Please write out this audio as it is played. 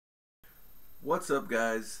What's up,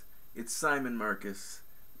 guys? It's Simon Marcus.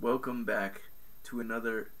 Welcome back to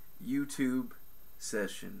another YouTube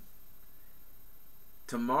session.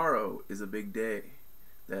 Tomorrow is a big day.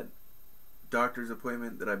 That doctor's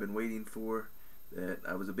appointment that I've been waiting for, that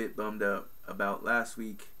I was a bit bummed out about last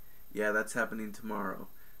week, yeah, that's happening tomorrow.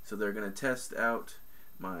 So they're going to test out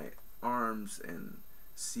my arms and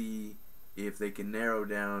see if they can narrow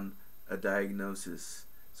down a diagnosis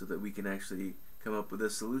so that we can actually come up with a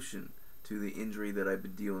solution to the injury that I've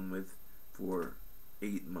been dealing with for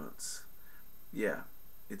 8 months. Yeah,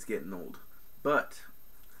 it's getting old. But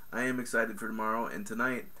I am excited for tomorrow, and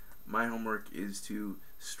tonight my homework is to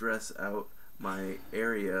stress out my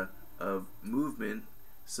area of movement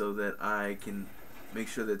so that I can make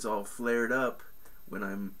sure that it's all flared up when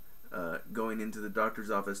I'm going into the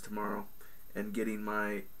doctor's office tomorrow and getting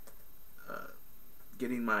my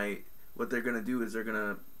what they're going to do is they're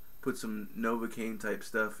going to put some Novocaine type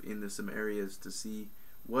stuff into some areas to see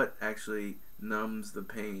what actually numbs the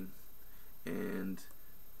pain, and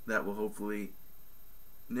that will hopefully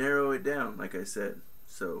narrow it down, like I said.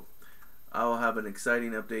 So I'll have an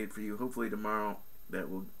exciting update for you hopefully tomorrow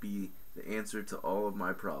that will be the answer to all of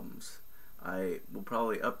my problems. I will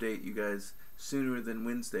probably update you guys sooner than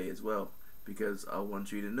Wednesday as well, because I'll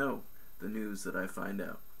want you to know the news that I find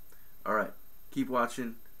out. Alright, keep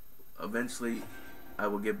watching. Eventually I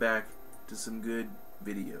will get back to some good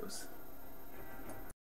videos.